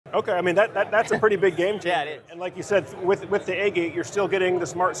Okay, I mean that's a pretty big game changer. Yeah, it is. And like you said, with the A gate, you're still getting the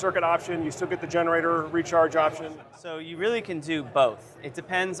smart circuit option. You still get the generator recharge option. So you really can do both. It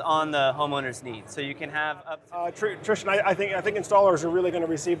depends on the homeowner's needs. So you can have up to Tristan, I think installers are really going to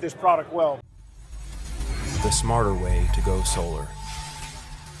receive this product well. The smarter way to go solar.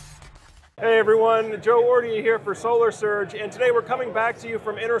 Hey everyone, Joe Ordia here for Solar Surge, and today we're coming back to you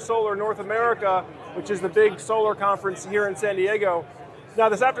from InterSolar North America, which is the big solar conference here in San Diego. Now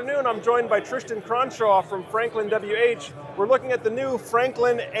this afternoon I'm joined by Tristan Cronshaw from FranklinWH. We're looking at the new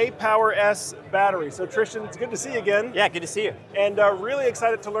Franklin aPower S battery. So Tristan, it's good to see you again. Yeah, good to see you. And really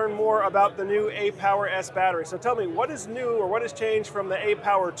excited to learn more about the new aPower S battery. So tell me, what is new or what has changed from the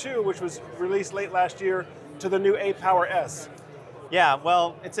aPower 2, which was released late last year, to the new aPower S? Yeah,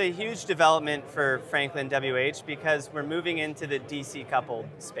 well, it's a huge development for FranklinWH because we're moving into the DC coupled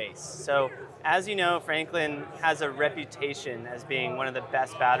space. So as you know, Franklin has a reputation as being one of the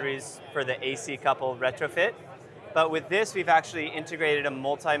best batteries for the AC coupled retrofit. But with this, we've actually integrated a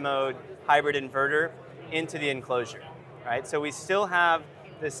multi-mode hybrid inverter into the enclosure, right? So we still have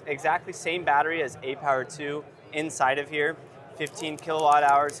this exactly same battery as aPower 2 inside of here, 15 kilowatt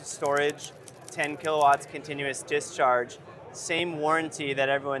hours of storage, 10 kilowatts continuous discharge, same warranty that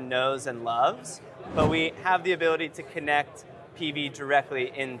everyone knows and loves, but we have the ability to connect PV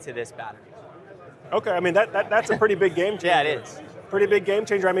directly into this battery. Okay, I mean that's a pretty big game changer. Yeah, it is. Pretty big game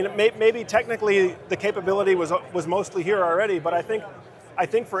changer. I mean, maybe technically the capability was mostly here already, but I think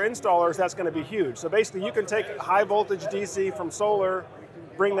for installers that's going to be huge. So basically, you can take high voltage DC from solar,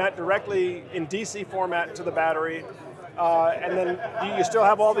 bring that directly in DC format to the battery. And then you still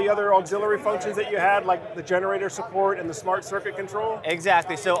have all the other auxiliary functions that you had, like the generator support and the smart circuit control?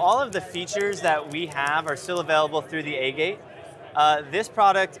 Exactly. So all of the features that we have are still available through the A gate. This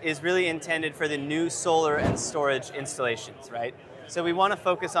product is really intended for the new solar and storage installations, right? So we want to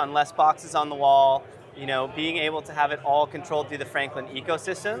focus on less boxes on the wall, you know, being able to have it all controlled through the Franklin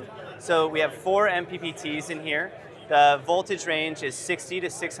ecosystem. So we have 4 MPPTs in here. The voltage range is 60 to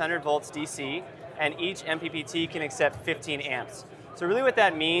 600 volts DC. And each MPPT can accept 15 amps. So really what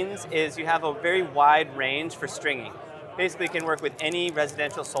that means is you have a very wide range for stringing. Basically it can work with any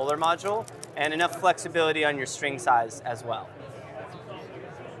residential solar module and enough flexibility on your string size as well.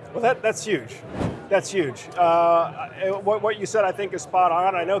 Well, that's huge. That's huge. What you said I think is spot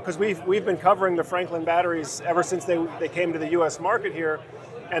on. I know because we've been covering the Franklin batteries ever since they came to the US market here.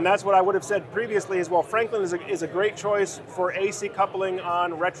 And that's what I would have said previously as well. Franklin is a great choice for AC coupling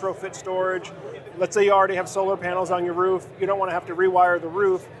on retrofit storage. Let's say you already have solar panels on your roof. You don't want to have to rewire the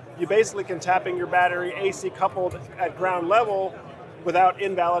roof. You basically can tap in your battery AC coupled at ground level without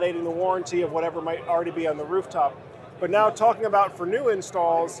invalidating the warranty of whatever might already be on the rooftop. But now talking about for new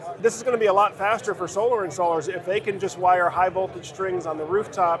installs, this is going to be a lot faster for solar installers if they can just wire high voltage strings on the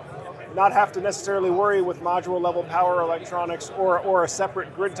rooftop, not have to necessarily worry with module level power electronics or a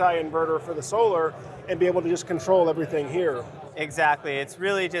separate grid tie inverter for the solar, and be able to just control everything here. Exactly, it's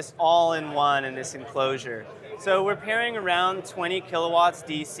really just all in one in this enclosure. So we're pairing around 20 kilowatts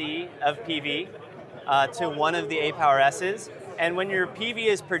DC of PV to one of the aPower S's. And when your PV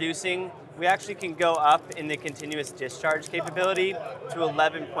is producing, we actually can go up in the continuous discharge capability to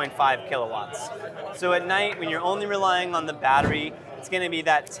 11.5 kilowatts. So at night, when you're only relying on the battery, it's going to be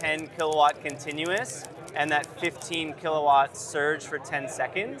that 10 kilowatt continuous and that 15 kilowatt surge for 10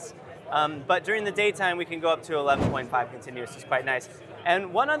 seconds. But during the daytime, we can go up to 11.5 continuous, which is quite nice.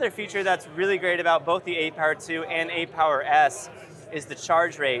 And one other feature that's really great about both the aPower 2 and aPower S is the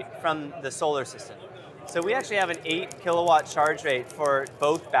charge rate from the solar system. So we actually have an 8 kilowatt charge rate for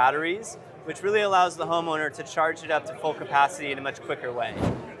both batteries, which really allows the homeowner to charge it up to full capacity in a much quicker way,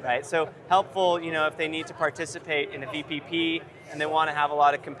 right? So helpful, you know, if they need to participate in a VPP and they want to have a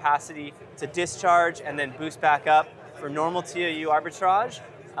lot of capacity to discharge and then boost back up for normal TOU arbitrage.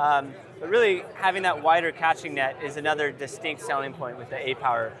 But really, having that wider catching net is another distinct selling point with the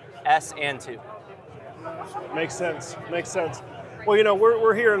aPower S and 2. Makes sense, makes sense. Well, you know,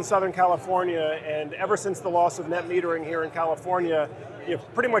 we're here in Southern California, and ever since the loss of net metering here in California, you know,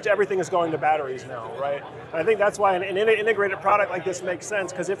 pretty much everything is going to batteries now, right? And I think that's why an integrated product like this makes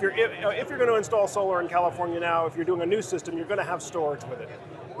sense, because if you're going to install solar in California now, if you're doing a new system, you're going to have storage with it,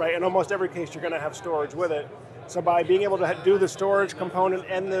 right? In almost every case, you're going to have storage with it. So by being able to do the storage component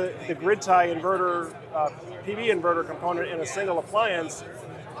and the grid tie inverter, PV inverter component in a single appliance,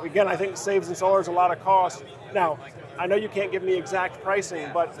 again, I think saves installers a lot of cost. Now, I know you can't give me exact pricing,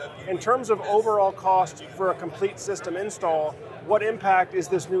 but in terms of overall cost for a complete system install, what impact is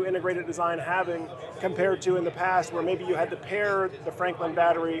this new integrated design having compared to in the past where maybe you had to pair the Franklin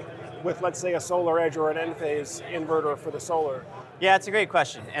battery with, let's say, a Solar Edge or an Enphase inverter for the solar? Yeah, it's a great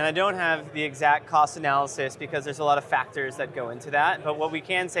question. And I don't have the exact cost analysis because there's a lot of factors that go into that. But what we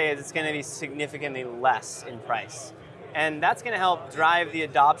can say is it's going to be significantly less in price. And that's going to help drive the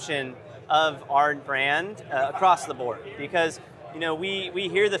adoption of our brand across the board. Because we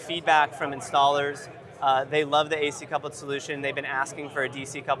hear the feedback from installers. They love the AC coupled solution. They've been asking for a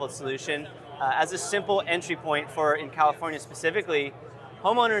DC coupled solution. As a simple entry point for, in California specifically,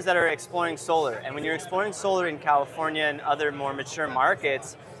 homeowners that are exploring solar. And when you're exploring solar in California and other more mature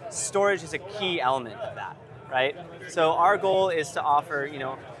markets, storage is a key element of that, right? So our goal is to offer,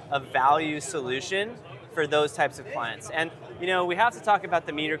 a value solution for those types of clients. And, we have to talk about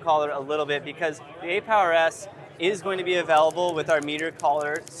the meter collar a little bit because the aPower S is going to be available with our meter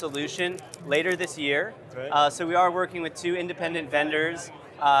collar solution later this year. Right. So we are working with 2 independent vendors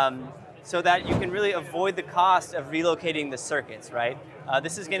so that you can really avoid the cost of relocating the circuits, right?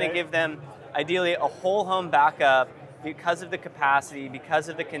 This is going to give them, ideally, a whole home backup because of the capacity, because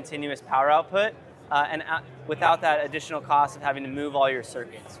of the continuous power output, and without that additional cost of having to move all your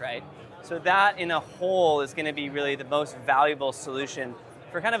circuits, right? So that in a whole is going to be really the most valuable solution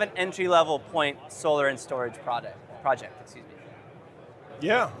for kind of an entry-level point solar and storage project.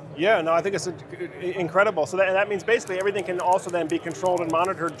 Yeah, no, I think it's incredible. So that means basically everything can also then be controlled and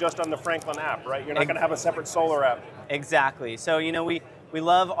monitored just on the Franklin app, right? You're not going to have a separate solar app. Exactly. So, we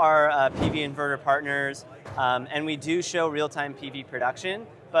love our PV inverter partners, and we do show real-time PV production.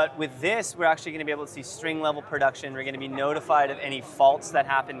 But with this, we're actually going to be able to see string-level production. We're going to be notified of any faults that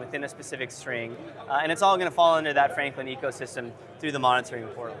happen within a specific string. And it's all going to fall under that Franklin ecosystem through the monitoring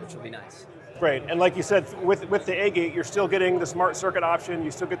portal, which will be nice. Great, and like you said, with the A-Gate, you're still getting the smart circuit option, you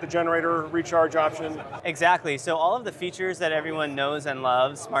still get the generator recharge option. Exactly, so all of the features that everyone knows and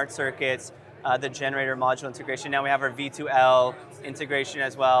loves, smart circuits, the generator module integration, now we have our V2L integration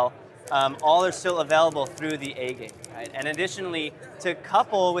as well, all are still available through the A-Gate, right? And additionally, to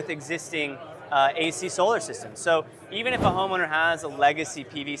couple with existing AC solar systems. So even if a homeowner has a legacy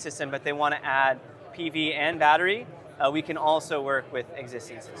PV system, but they want to add PV and battery, we can also work with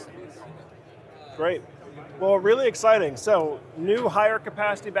existing systems. Great. Well, really exciting. So, new higher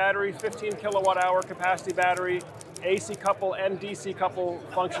capacity battery, 15 kilowatt hour capacity battery, AC couple and DC couple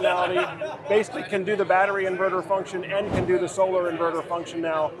functionality. Basically can do the battery inverter function and can do the solar inverter function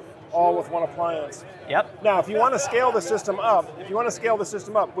now, all with one appliance. Yep. Now, if you want to scale the system up,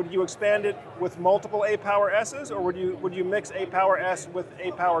 would you expand it with multiple aPower S's, or would you mix aPower S with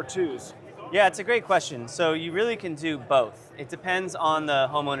aPower 2s? Yeah, it's a great question. So you really can do both. It depends on the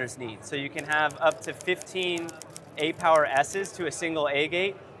homeowner's needs. So you can have up to 15 aPower S's to a single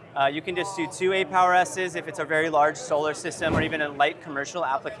A-Gate. You can just do 2 aPower S's if it's a very large solar system or even a light commercial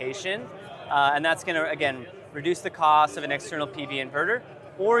application. And that's going to, again, reduce the cost of an external PV inverter.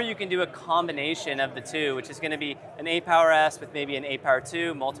 Or you can do a combination of the 2, which is going to be an aPower S with maybe an aPower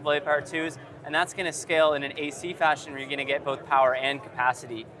 2, multiple aPower 2s, and that's going to scale in an AC fashion where you're going to get both power and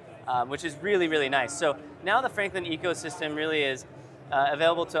capacity. Which is really, really nice. So now the Franklin ecosystem really is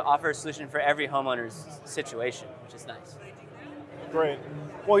available to offer a solution for every homeowner's situation, which is nice. Great.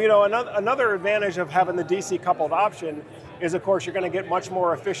 Well, another advantage of having the DC coupled option is, of course, you're going to get much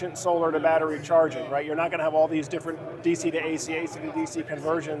more efficient solar to battery charging, right? You're not going to have all these different DC to AC, AC to DC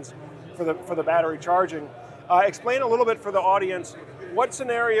conversions for the battery charging. Explain a little bit for the audience. What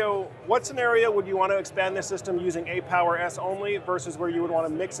scenario would you want to expand this system using aPower S only versus where you would want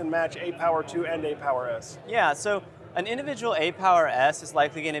to mix and match aPower 2 and aPower S? Yeah, so an individual aPower S is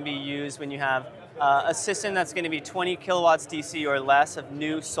likely going to be used when you have a system that's going to be 20 kilowatts DC or less of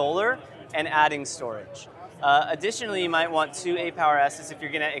new solar and adding storage. Additionally, you might want 2 aPower S's if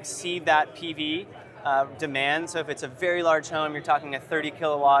you're going to exceed that PV demand. So if it's a very large home, you're talking a 30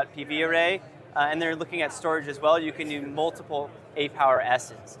 kilowatt PV array, and they're looking at storage as well, you can do multiple aPower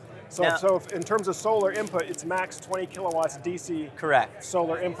S's. So if in terms of solar input, it's max 20 kilowatts DC. Correct.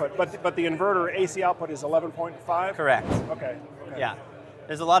 Solar input, but the inverter AC output is 11.5? Correct. Okay. Yeah.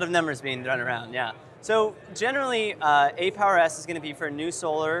 There's a lot of numbers being thrown around, yeah. So generally, aPower S is going to be for new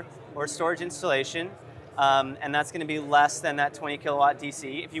solar or storage installation, and that's going to be less than that 20 kilowatt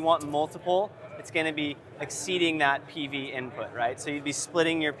DC. If you want multiple, it's going to be exceeding that PV input, right? So you'd be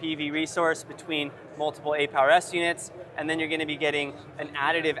splitting your PV resource between multiple aPower S units, and then you're going to be getting an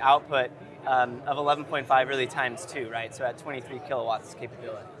additive output of 11.5 really times 2, right? So at 23 kilowatts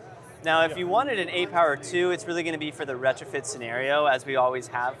capability. Now, if you wanted an aPower 2, it's really going to be for the retrofit scenario, as we always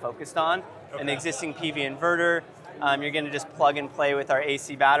have focused on. Okay. An existing PV inverter, you're going to just plug and play with our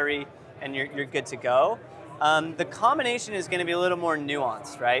AC battery, and you're good to go. The combination is going to be a little more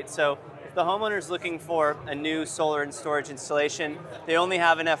nuanced, right? So if the homeowner's looking for a new solar and storage installation, they only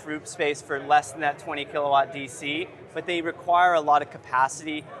have enough roof space for less than that 20 kilowatt DC, but they require a lot of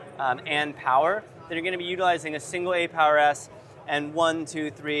capacity and power, then you're going to be utilizing a single aPower S and 1,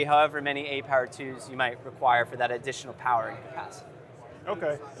 2, 3, however many aPower 2s you might require for that additional power and capacity.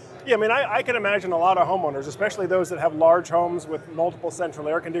 Okay. Yeah, I mean, I can imagine a lot of homeowners, especially those that have large homes with multiple central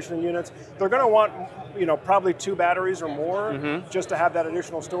air conditioning units, they're going to want, probably 2 batteries or more just to have that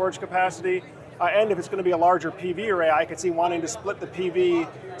additional storage capacity. And if it's going to be a larger PV array, I could see wanting to split the PV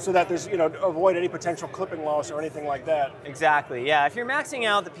so that there's, avoid any potential clipping loss or anything like that. Exactly, yeah. If you're maxing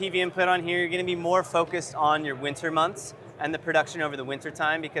out the PV input on here, you're going to be more focused on your winter months and the production over the winter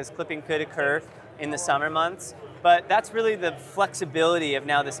time, because clipping could occur in the summer months. But that's really the flexibility of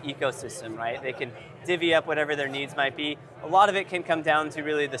now this ecosystem, right? They can divvy up whatever their needs might be. A lot of it can come down to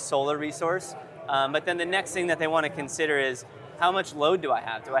really the solar resource. But then the next thing that they want to consider is, how much load do I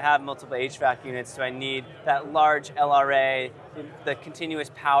have? Do I have multiple HVAC units? Do I need that large LRA, the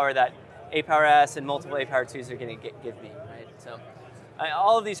continuous power that aPower S and multiple aPower 2s are going to give me, right? So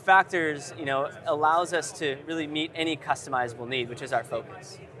all of these factors, allows us to really meet any customizable need, which is our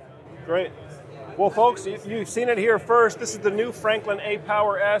focus. Great. Well, folks, you've seen it here first. This is the new Franklin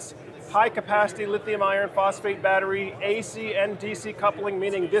aPower S, high-capacity lithium iron phosphate battery, AC and DC coupling,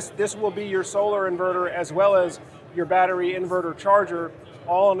 meaning this will be your solar inverter as well as your battery inverter charger,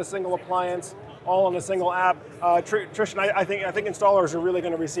 all in a single appliance, all in a single app. Tristan, I think installers are really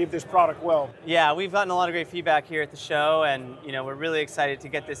going to receive this product well. Yeah, we've gotten a lot of great feedback here at the show, and we're really excited to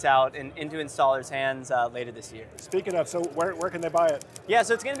get this out and into installers' hands later this year. Speaking of, so where can they buy it? Yeah,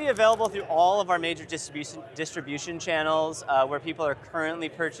 so it's going to be available through all of our major distribution channels. Where people are currently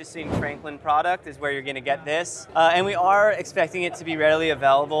purchasing Franklin product is where you're going to get this. And we are expecting it to be readily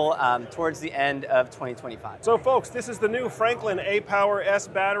available towards the end of 2025. So folks, this is the new Franklin aPower S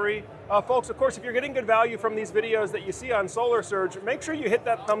battery. Folks, of course, if you're getting good value from these videos that you see on Solar Surge, make sure you hit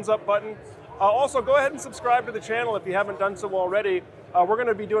that thumbs up button. Also, go ahead and subscribe to the channel if you haven't done so already. We're going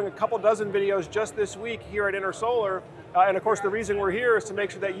to be doing a couple dozen videos just this week here at InterSolar. And of course, the reason we're here is to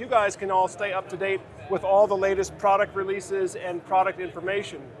make sure that you guys can all stay up to date with all the latest product releases and product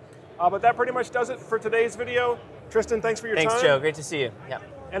information. But that pretty much does it for today's video. Tristan, thanks for your time. Thanks, Joe. Great to see you. Yeah.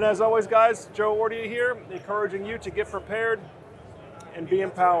 And as always, guys, Joe Ordia here, encouraging you to get prepared and be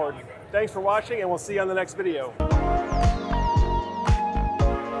empowered. Thanks for watching, and we'll see you on the next video.